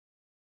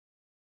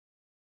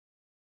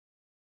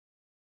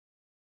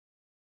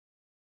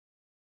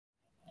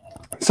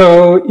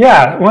So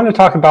yeah, I want to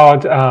talk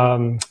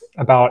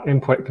about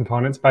input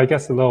components, but I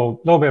guess a little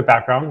bit of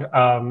background.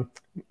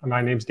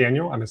 My name's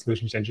Daniel. I'm a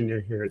solutions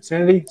engineer here at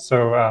Sanity.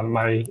 So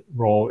my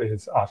role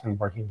is often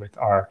working with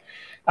our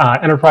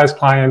enterprise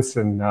clients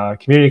and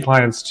community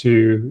clients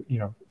to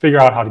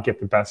figure out how to get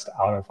the best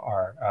out of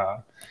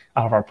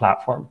our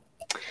platform.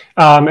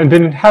 And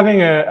been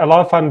having a lot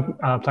of fun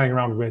playing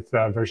around with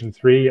version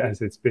 3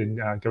 as it's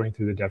been going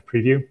through the dev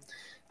preview.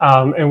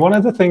 And one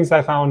of the things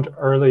I found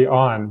early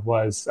on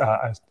was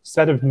a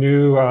set of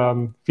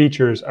new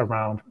features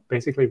around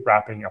basically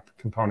wrapping up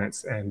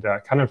components and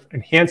kind of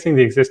enhancing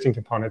the existing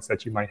components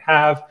that you might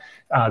have,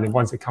 the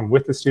ones that come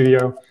with the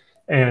studio,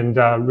 and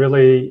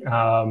really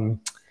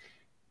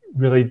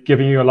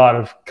giving you a lot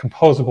of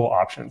composable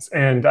options.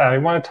 And I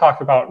want to talk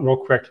about real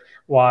quick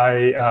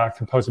why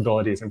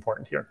composability is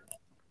important here.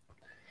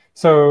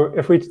 So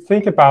if we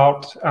think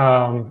about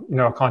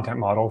a content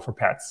model for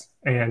pets,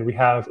 and we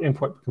have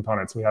input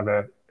components, we have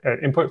an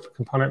input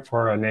component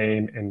for a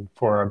name and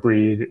for a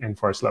breed and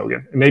for a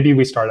slogan. And maybe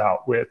we start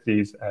out with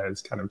these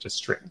as kind of just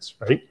strings,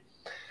 right?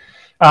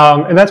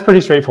 And that's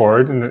pretty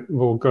straightforward, and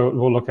we'll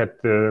look at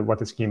what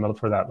the schema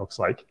for that looks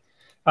like.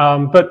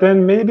 But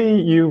then maybe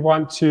you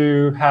want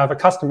to have a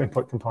custom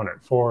input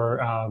component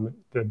for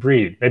the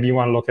breed. Maybe you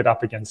want to look it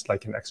up against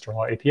like an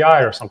external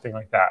API or something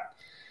like that.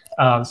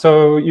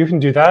 So you can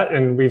do that,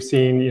 and we've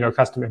seen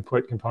custom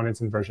input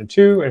components in version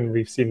 2, and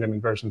we've seen them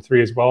in version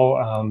 3 as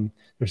well.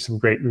 There's some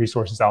great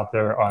resources out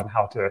there on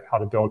how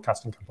to build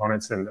custom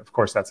components, and of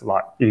course that's a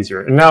lot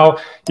easier. And now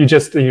you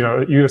just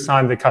you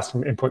assign the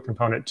custom input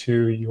component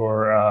to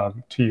your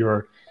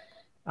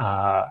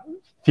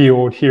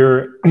field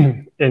here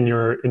in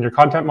your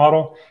content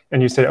model,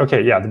 and you say,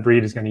 okay, yeah, the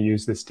breed is going to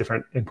use this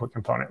different input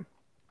component.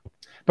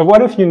 But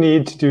what if you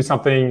need to do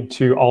something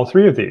to all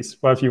 3 of these?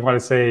 What if you want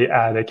to, say,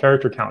 add a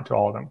character count to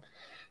all of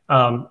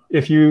them?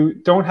 If you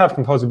don't have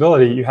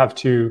composability, you have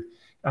to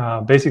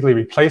basically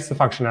replace the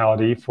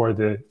functionality for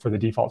the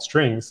default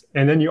strings.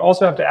 And then you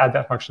also have to add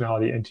that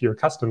functionality into your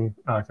custom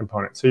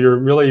component. So you're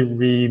really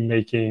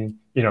remaking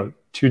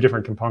 2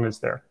 different components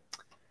there.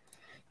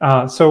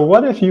 So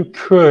what if you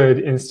could,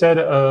 instead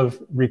of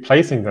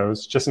replacing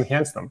those, just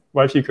enhance them?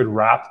 What if you could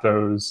wrap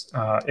those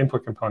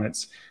input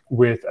components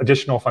with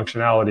additional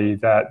functionality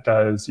that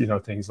does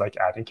things like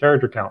adding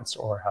character counts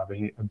or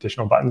having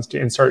additional buttons to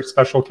insert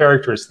special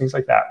characters, things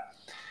like that?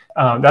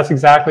 That's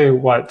exactly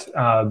what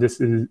this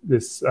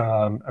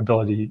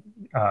ability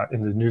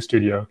in the new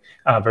Studio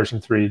version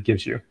 3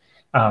 gives you.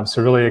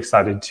 So really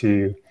excited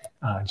to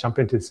jump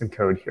into some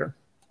code here.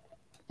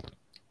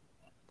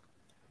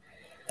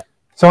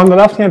 So on the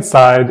left-hand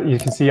side, you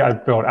can see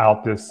I've built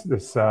out this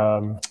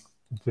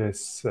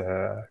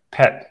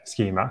pet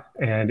schema,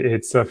 and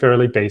it's a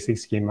fairly basic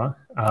schema.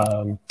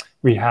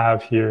 We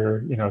have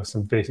here,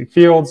 some basic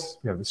fields.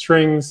 We have the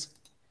strings.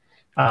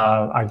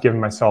 I've given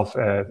myself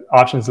an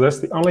options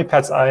list. The only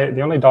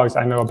dogs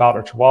I know about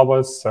are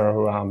Chihuahuas,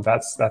 so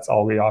that's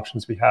all the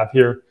options we have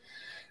here.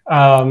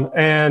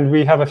 And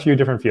we have a few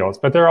different fields,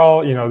 but they're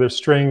all, there's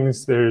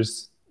strings,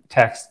 there's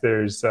text,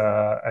 there's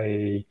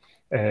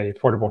a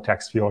portable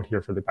text field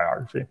here for the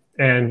biography.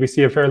 And we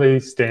see a fairly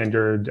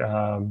standard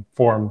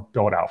form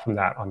built out from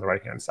that on the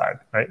right-hand side,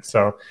 right?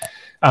 So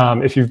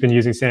if you've been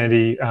using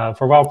Sanity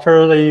for a while,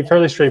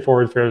 fairly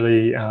straightforward,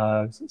 fairly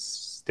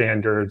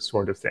standard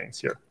sort of things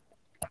here.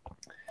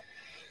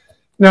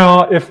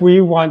 Now, if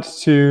we want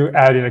to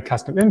add in a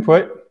custom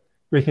input,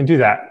 we can do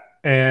that.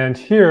 And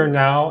here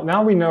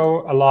now we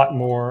know a lot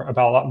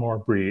more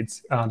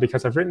breeds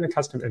because I've written a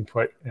custom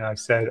input and I've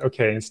said,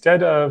 okay,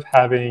 instead of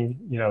having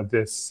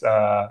this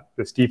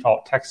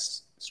default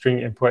text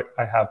string input,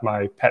 I have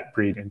my pet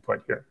breed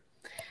input here,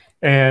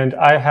 and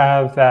I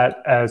have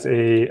that as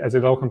a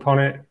little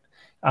component,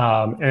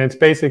 and it's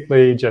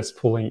basically just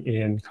pulling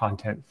in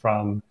content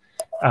from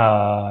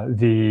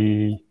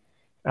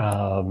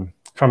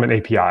from an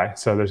API.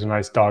 So there's a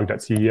nice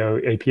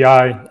dog.ceo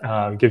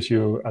API, gives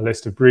you a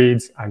list of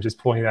breeds. I'm just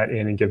pulling that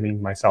in and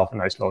giving myself a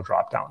nice little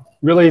drop down.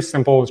 Really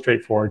simple and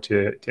straightforward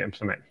to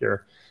implement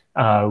here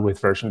with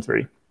version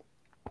 3.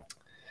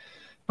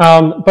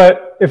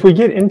 But if we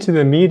get into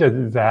the meat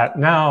of that,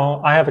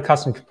 now I have a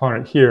custom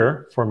component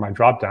here for my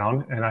drop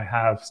down, and I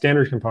have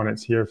standard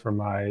components here for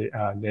my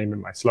name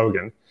and my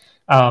slogan.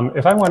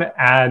 If I want to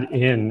add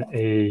in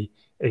a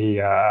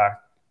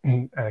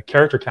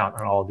character count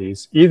on all of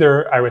these,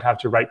 either I would have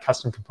to write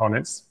custom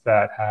components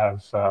that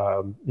have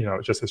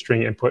just a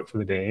string input for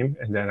the name,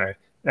 and then I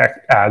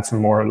add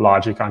some more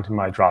logic onto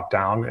my drop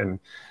down,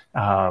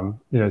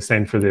 and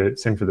same for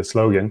the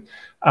slogan.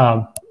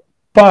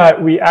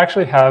 But we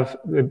actually have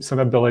some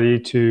ability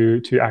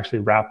to actually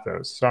wrap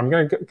those. So I'm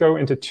going to go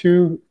into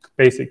 2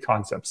 basic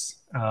concepts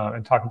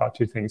and talk about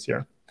 2 things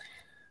here.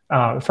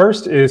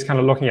 First is kind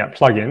of looking at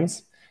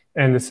plugins.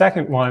 And the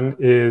second one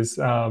is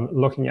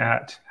looking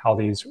at how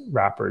these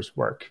wrappers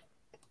work.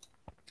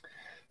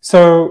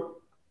 So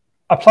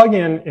a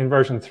plugin in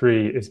version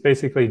 3 is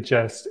basically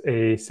just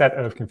a set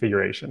of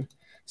configuration.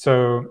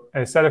 So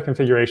a set of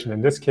configuration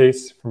in this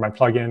case for my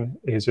plugin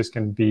is just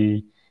going to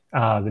be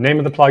the name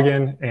of the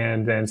plugin,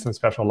 and then some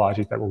special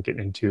logic that we'll get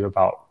into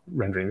about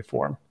rendering the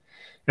form.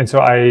 And so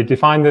I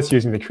define this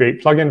using the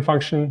create plugin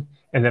function,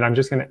 and then I'm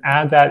just going to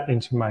add that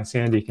into my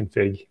Sanity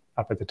config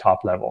up at the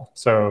top level.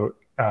 So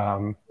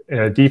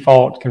a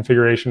default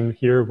configuration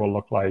here will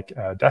look like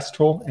a desk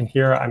tool, and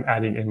here I'm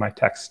adding in my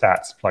text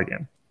stats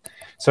plugin.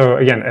 So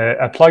again,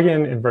 a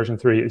plugin in version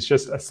 3 is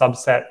just a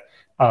subset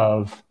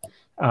of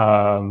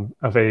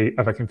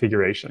a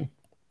configuration,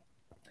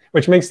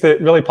 which makes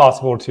it really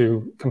possible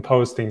to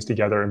compose things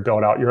together and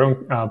build out your own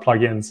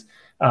plugins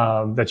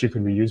that you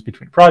can reuse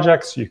between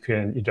projects. You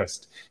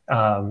just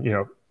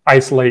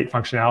isolate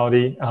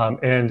functionality,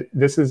 and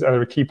this is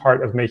a key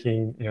part of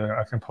making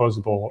a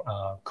composable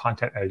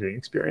content editing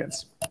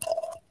experience.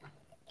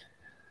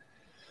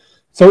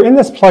 So in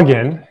this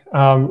plugin,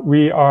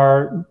 we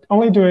are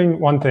only doing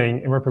one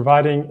thing, and we're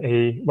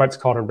providing what's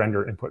called a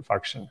render input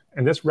function.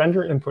 And this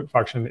render input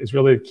function is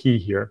really the key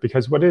here,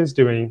 because what it is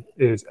doing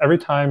is every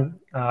time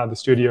the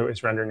studio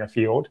is rendering a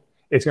field,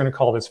 it's going to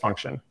call this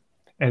function.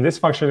 And this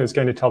function is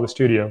going to tell the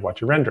studio what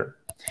to render.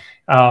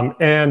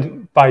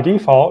 And by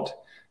default,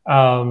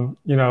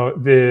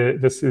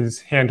 this is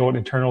handled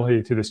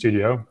internally to the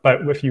studio.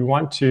 But if you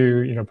want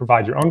to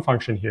provide your own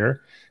function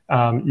here,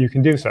 you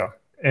can do so.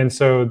 And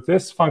so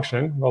this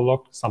function will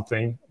look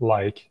something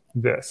like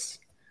this.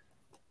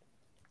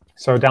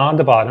 So down at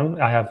the bottom,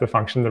 I have the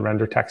function, the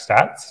render text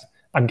stats.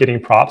 I'm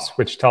getting props,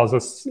 which tells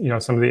us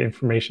some of the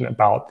information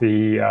about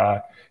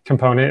the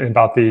component and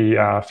about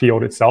the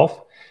field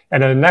itself.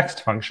 And then the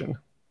next function.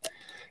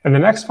 And the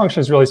next function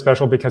is really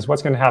special because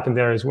what's going to happen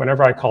there is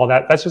whenever I call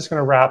that, that's just going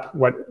to wrap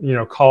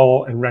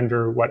call and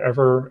render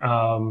whatever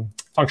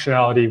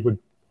functionality would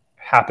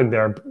happen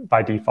there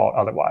by default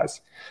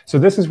otherwise. So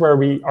this is where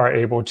we are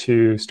able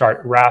to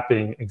start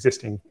wrapping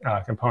existing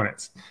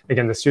components.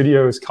 Again, the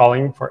studio is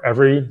calling for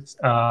every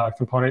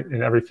component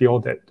in every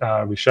field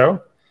that we show.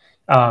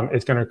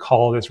 It's going to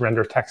call this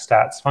render text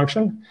stats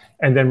function,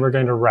 and then we're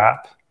going to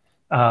wrap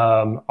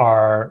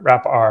our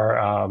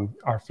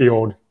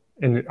field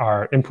in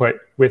our input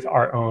with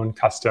our own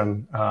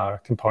custom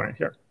component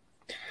here.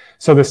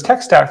 So this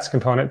text stats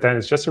component then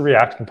is just a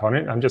React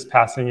component. I'm just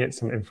passing it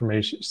some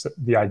information,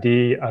 the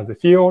ID of the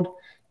field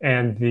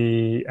and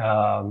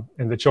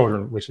the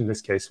children, which in this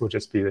case will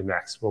just be the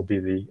next, will be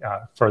the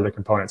further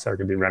components that are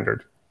going to be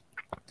rendered.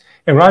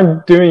 And what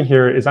I'm doing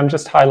here is I'm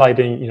just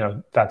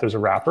highlighting that there's a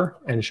wrapper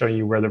and showing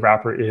you where the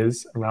wrapper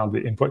is around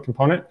the input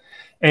component,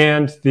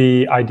 and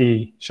the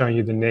ID showing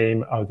you the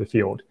name of the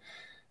field.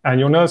 And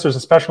you'll notice there's a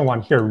special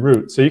one here,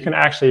 root. So you can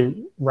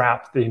actually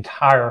wrap the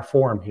entire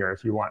form here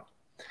if you want.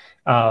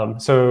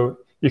 So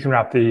you can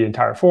wrap the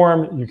entire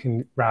form. You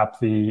can wrap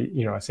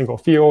a single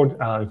field.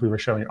 If we were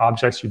showing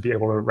objects, you'd be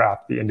able to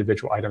wrap the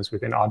individual items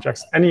within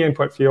objects. Any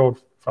input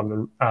field from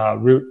the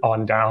root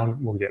on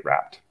down will get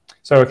wrapped.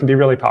 So it can be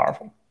really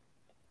powerful.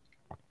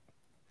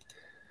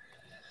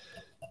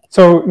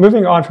 So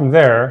moving on from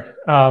there,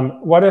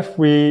 what if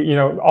we,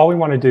 all we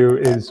want to do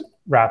is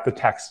wrap the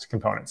text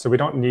component. So we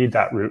don't need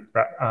that root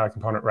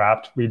component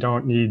wrapped. We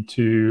don't need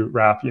to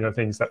wrap,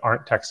 things that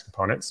aren't text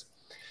components.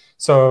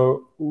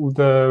 So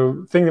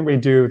the thing that we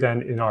do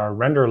then in our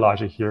render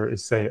logic here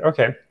is say,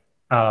 okay,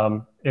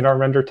 in our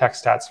render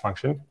text stats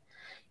function,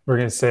 we're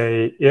going to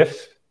say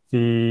if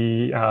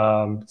the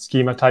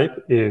schema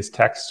type is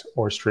text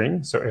or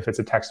string, so if it's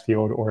a text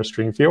field or a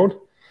string field,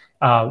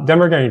 then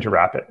we're going to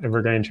wrap it, and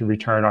we're going to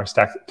return our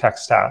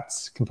text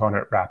stats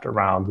component wrapped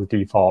around the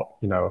default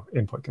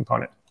input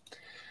component.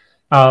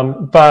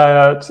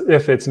 But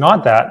if it's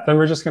not that, then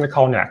we're just going to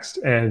call next,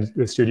 and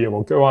the studio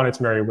will go on its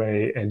merry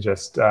way and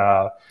just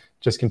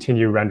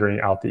continue rendering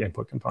out the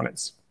input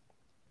components.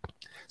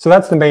 So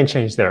that's the main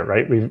change there,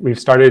 right? We've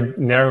started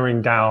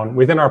narrowing down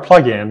within our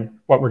plugin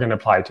what we're going to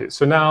apply to.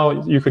 So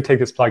now you could take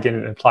this plugin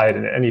and apply it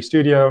in any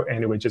studio,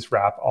 and it would just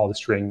wrap all the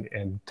string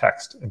and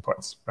text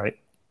inputs, right?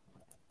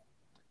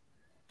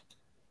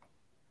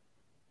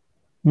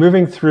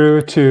 Moving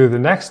through to the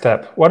next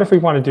step, what if we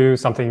want to do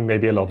something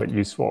maybe a little bit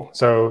useful?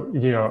 So,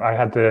 I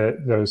had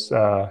those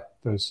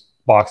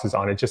boxes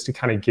on it just to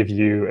kind of give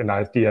you an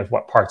idea of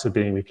what parts are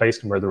being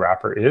replaced and where the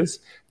wrapper is.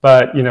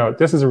 But,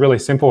 this is a really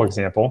simple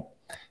example.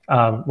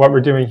 What we're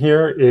doing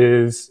here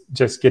is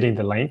just getting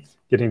the length,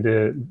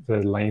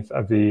 the length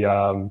of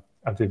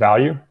the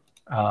value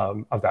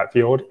of that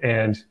field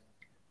and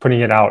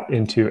putting it out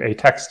into a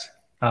text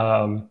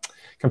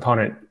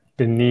component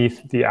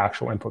beneath the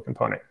actual input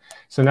component.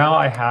 So now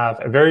I have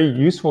a very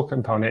useful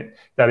component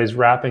that is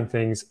wrapping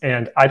things,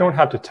 and I don't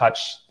have to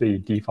touch the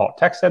default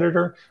text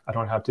editor. I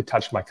don't have to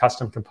touch my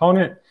custom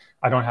component.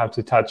 I don't have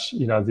to touch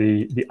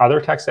the other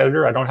text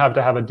editor. I don't have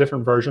to have a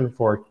different version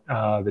for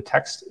the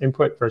text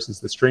input versus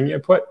the string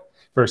input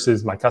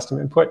versus my custom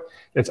input.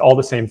 It's all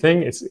the same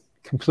thing. It's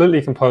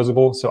completely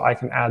composable, so I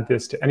can add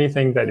this to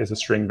anything that is a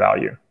string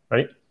value,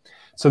 right?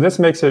 So this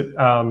makes it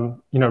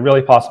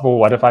really possible.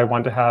 What if I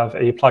want to have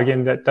a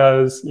plugin that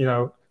does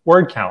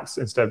word counts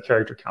instead of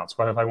character counts?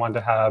 What if I want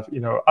to have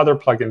other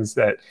plugins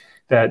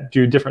that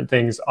do different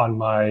things on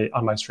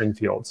my string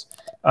fields?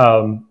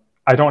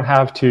 I don't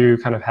have to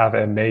kind of have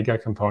a mega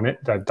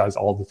component that does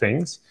all the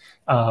things.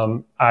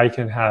 I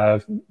can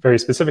have very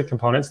specific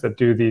components that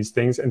do these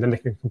things, and then they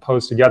can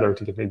compose together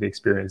to give me the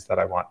experience that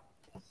I want.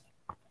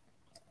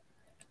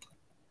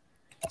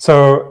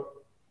 So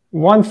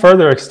one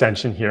further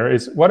extension here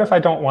is, what if I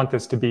don't want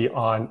this to be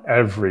on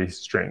every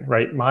string,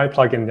 right? My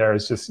plugin there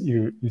is just,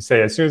 you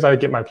say, as soon as I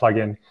get my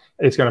plugin,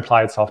 it's going to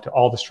apply itself to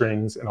all the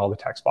strings and all the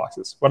text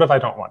boxes. What if I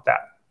don't want that?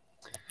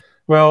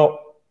 Well,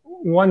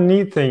 one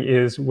neat thing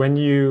is when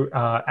you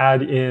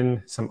add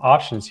in some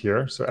options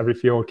here, so every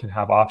field can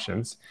have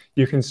options,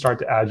 you can start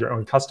to add your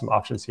own custom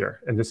options here.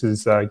 And this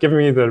is giving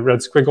me the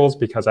red squiggles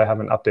because I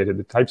haven't updated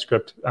the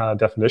TypeScript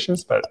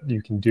definitions, but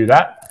you can do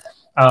that.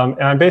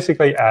 And I'm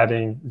basically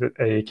adding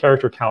a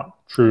character count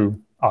true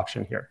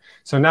option here.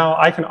 So now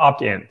I can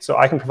opt in. So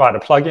I can provide a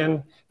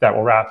plugin that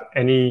will wrap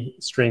any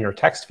string or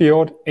text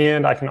field,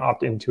 and I can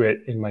opt into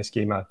it in my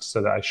schema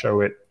so that I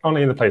show it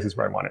only in the places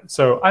where I want it.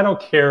 So I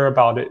don't care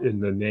about it in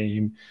the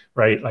name,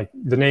 right? Like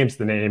the name's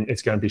the name,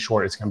 it's going to be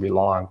short, it's going to be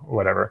long,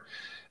 whatever.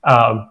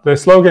 The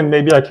slogan,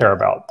 maybe I care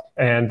about.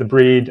 And the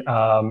breed,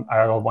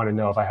 I want to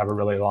know if I have a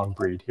really long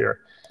breed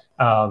here.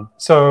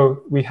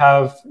 So we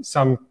have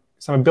some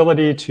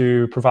ability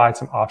to provide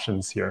some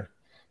options here.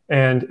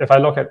 And if I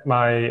look at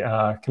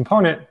my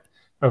component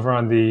over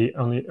on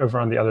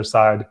the other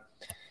side,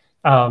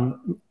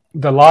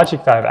 the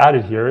logic that I've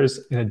added here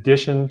is, in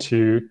addition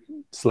to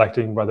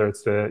selecting whether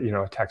it's the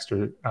a text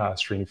or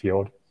string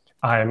field,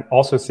 I'm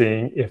also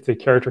seeing if the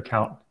character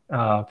count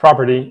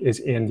property is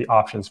in the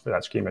options for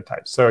that schema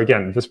type. So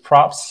again, this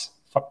props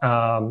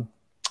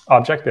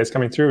object that's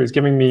coming through is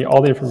giving me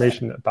all the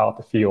information about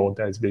the field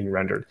that is being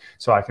rendered.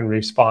 So I can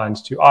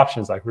respond to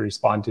options, I can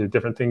respond to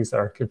different things that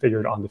are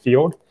configured on the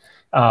field,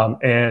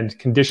 and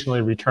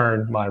conditionally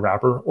return my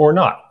wrapper or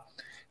not.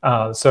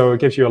 So it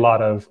gives you a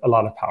lot of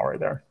power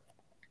there.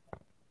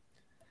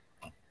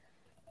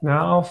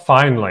 Now,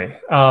 finally,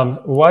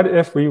 what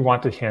if we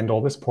want to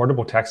handle this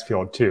portable text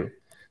field too?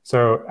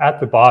 So at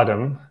the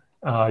bottom,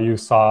 you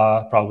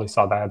probably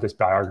saw that I have this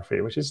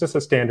biography, which is just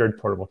a standard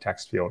portable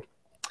text field.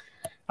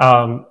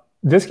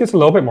 This gets a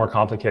little bit more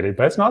complicated,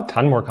 but it's not a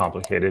ton more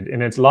complicated,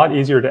 and it's a lot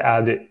easier to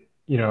add it,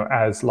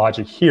 as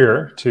logic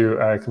here to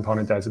a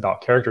component that's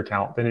about character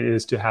count than it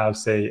is to have,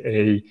 say,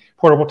 a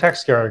portable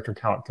text character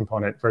count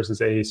component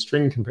versus a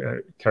string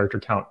character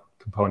count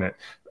component,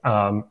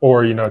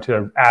 or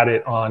to add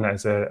it on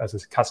as a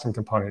custom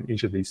component in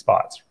each of these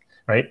spots,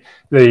 right?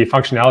 The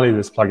functionality of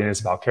this plugin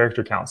is about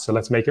character counts, so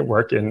let's make it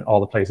work in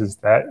all the places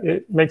that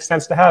it makes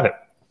sense to have it.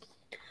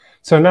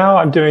 So now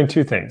I'm doing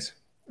two things.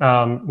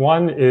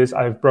 One is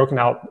I've broken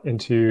out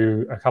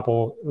into a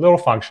couple little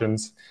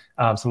functions,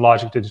 some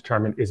logic to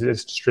determine, is it a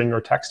string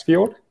or text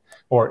field,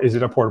 or is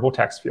it a portable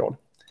text field?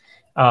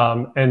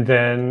 And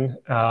then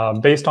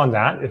based on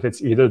that, if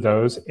it's either of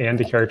those and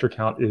the character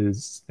count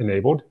is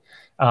enabled,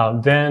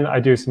 then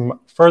I do some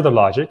further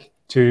logic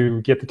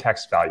to get the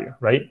text value,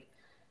 right?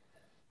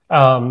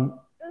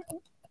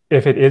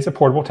 If it is a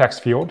portable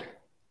text field,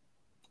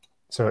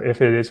 so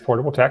if it is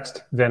portable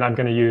text, then I'm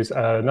going to use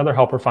another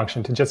helper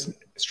function to just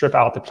strip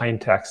out the plain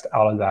text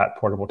out of that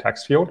portable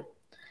text field.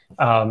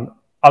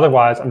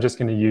 Otherwise, I'm just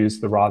going to use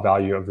the raw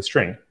value of the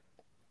string.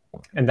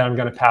 And then I'm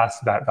going to pass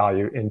that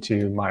value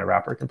into my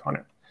wrapper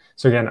component.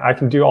 So again, I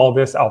can do all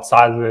this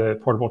outside of the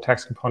portable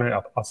text component,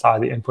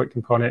 outside the input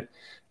component.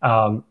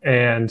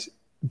 And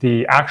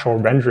the actual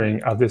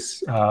rendering of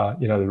this,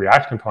 the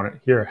React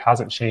component here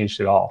hasn't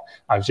changed at all.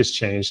 I've just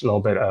changed a little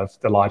bit of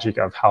the logic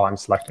of how I'm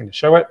selecting to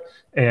show it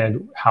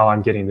and how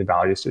I'm getting the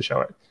values to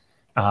show it.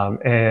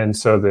 And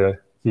so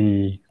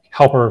the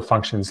helper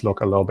functions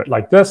look a little bit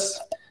like this.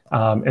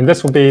 And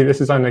this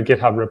is on the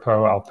GitHub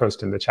repo. I'll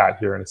post in the chat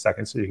here in a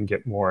second so you can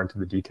get more into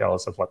the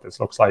details of what this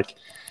looks like.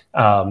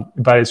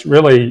 But it's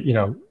really,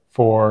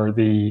 for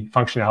the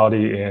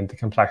functionality and the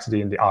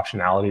complexity and the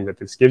optionality that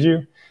this gives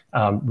you,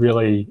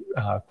 really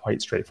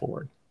quite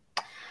straightforward.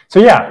 So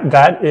yeah,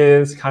 that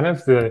is kind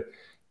of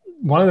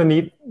one of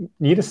the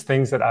neatest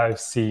things that I've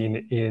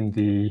seen in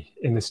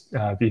this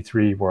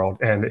V3 world,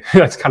 and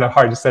that's kind of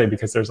hard to say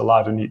because there's a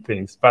lot of neat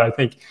things. But I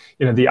think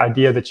the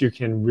idea that you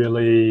can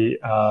really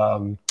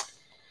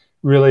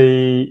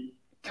really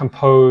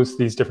compose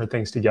these different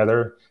things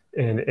together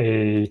in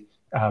a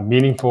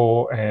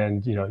meaningful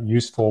and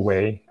useful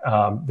way,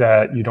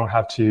 that you don't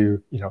have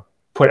to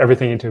put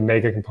everything into a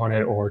mega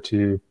component or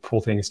to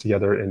pull things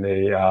together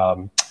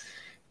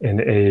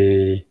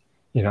into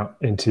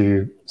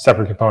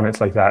separate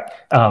components like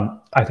that,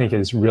 I think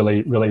is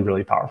really, really,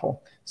 really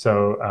powerful.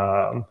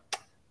 So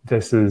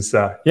this is,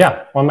 one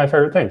of my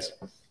favorite things.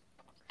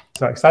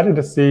 So excited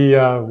to see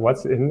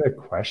what's in the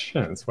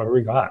questions. What do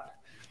we got?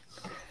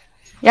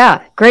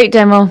 Yeah, great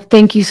demo.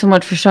 Thank you so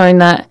much for showing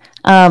that.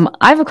 I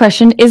have a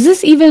question. Is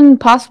this even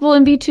possible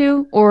in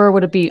V2, or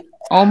would it be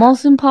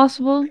almost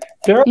impossible?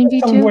 There are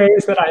some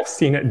ways that I've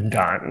seen it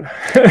done.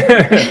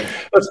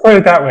 Let's put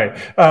it that way.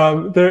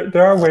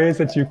 There are ways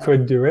that you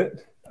could do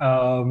it.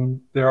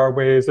 There are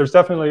ways. There's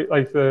definitely,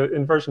 like,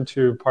 in version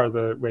 2, part of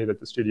the way that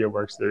the studio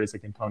works, there is a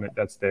component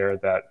that's there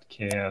that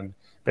can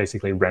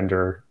basically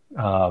render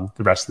the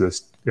rest of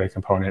the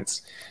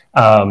components.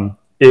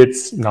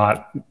 It's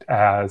not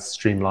as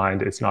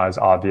streamlined, it's not as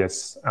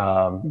obvious,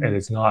 and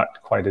it's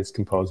not quite as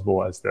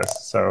composable as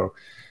this. So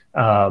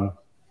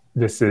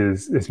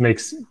this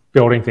makes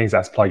building things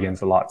as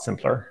plugins a lot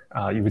simpler.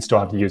 You would still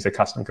have to use a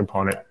custom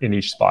component in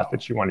each spot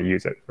that you want to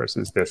use it,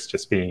 versus this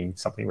just being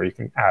something where you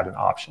can add an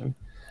option.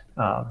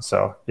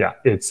 So yeah,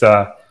 it's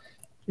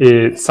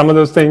some of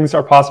those things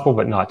are possible,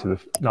 but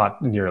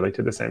not nearly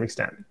to the same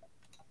extent.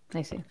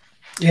 I see.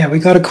 Yeah, we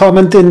got a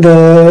comment in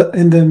the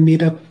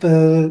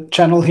Meetup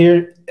channel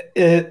here.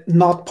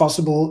 Not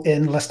possible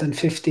in less than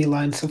 50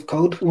 lines of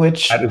code,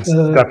 which that is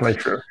definitely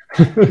true.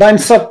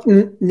 lines up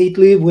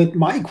neatly with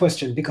my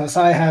question, because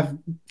I have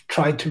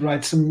tried to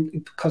write some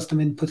custom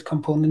input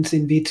components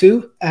in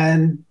V2,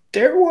 and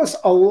there was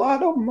a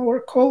lot of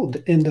more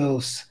code in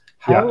those.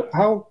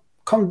 How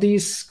come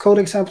these code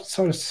examples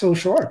are so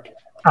short?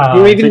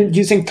 You're even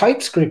using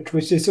TypeScript,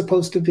 which is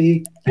supposed to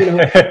be,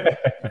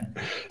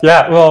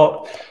 Yeah,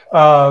 well,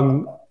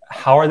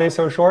 how are they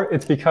so short?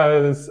 It's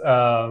because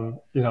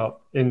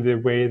in the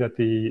way that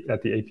the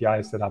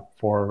API is set up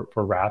for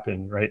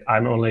wrapping, right?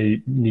 I'm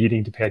only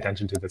needing to pay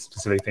attention to the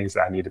specific things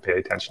that I need to pay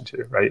attention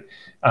to, right?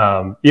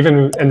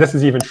 And this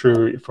is even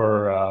true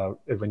for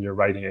when you're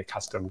writing a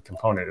custom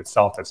component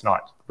itself. It's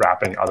not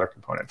wrapping other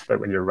components, but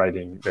when you're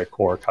writing the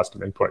core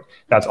custom input,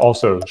 that's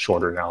also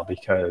shorter now,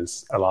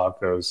 because a lot of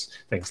those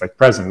things like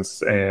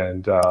presence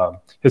and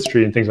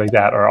history and things like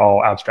that are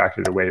all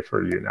abstracted away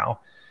for you now.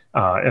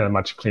 In a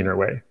much cleaner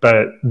way.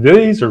 But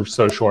these are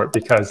so short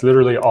because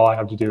literally all I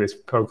have to do is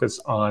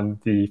focus on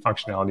the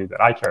functionality that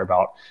I care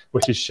about,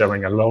 which is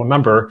showing a little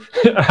number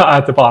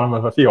at the bottom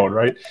of a field,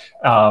 right?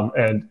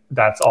 And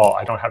that's all.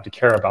 I don't have to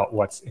care about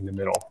what's in the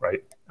middle,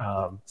 right?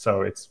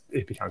 So it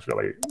becomes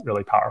really,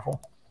 really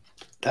powerful.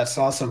 That's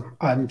awesome.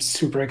 I'm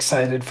super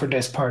excited for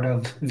this part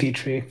of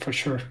V3 for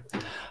sure.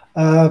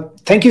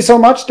 Thank you so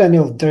much,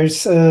 Daniel.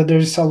 There's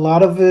a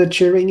lot of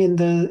cheering in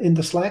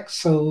the Slack.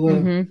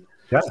 So.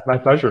 Yeah, my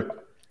pleasure.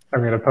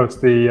 I'm going to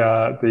post the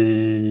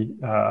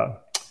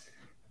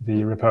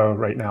repo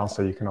right now,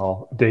 so you can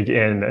all dig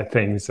in at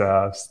things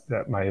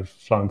that might have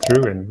flown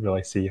through and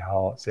really see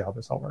how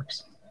this all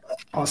works.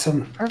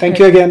 Awesome. Perfect. Thank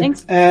you again.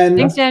 Thanks. And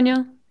thanks,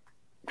 Daniel.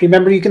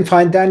 Remember, you can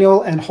find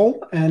Daniel and Holm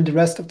and the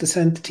rest of the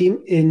Sanity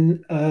team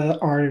in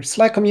our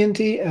Slack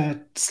community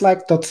at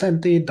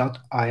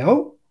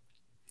slack.sanity.io.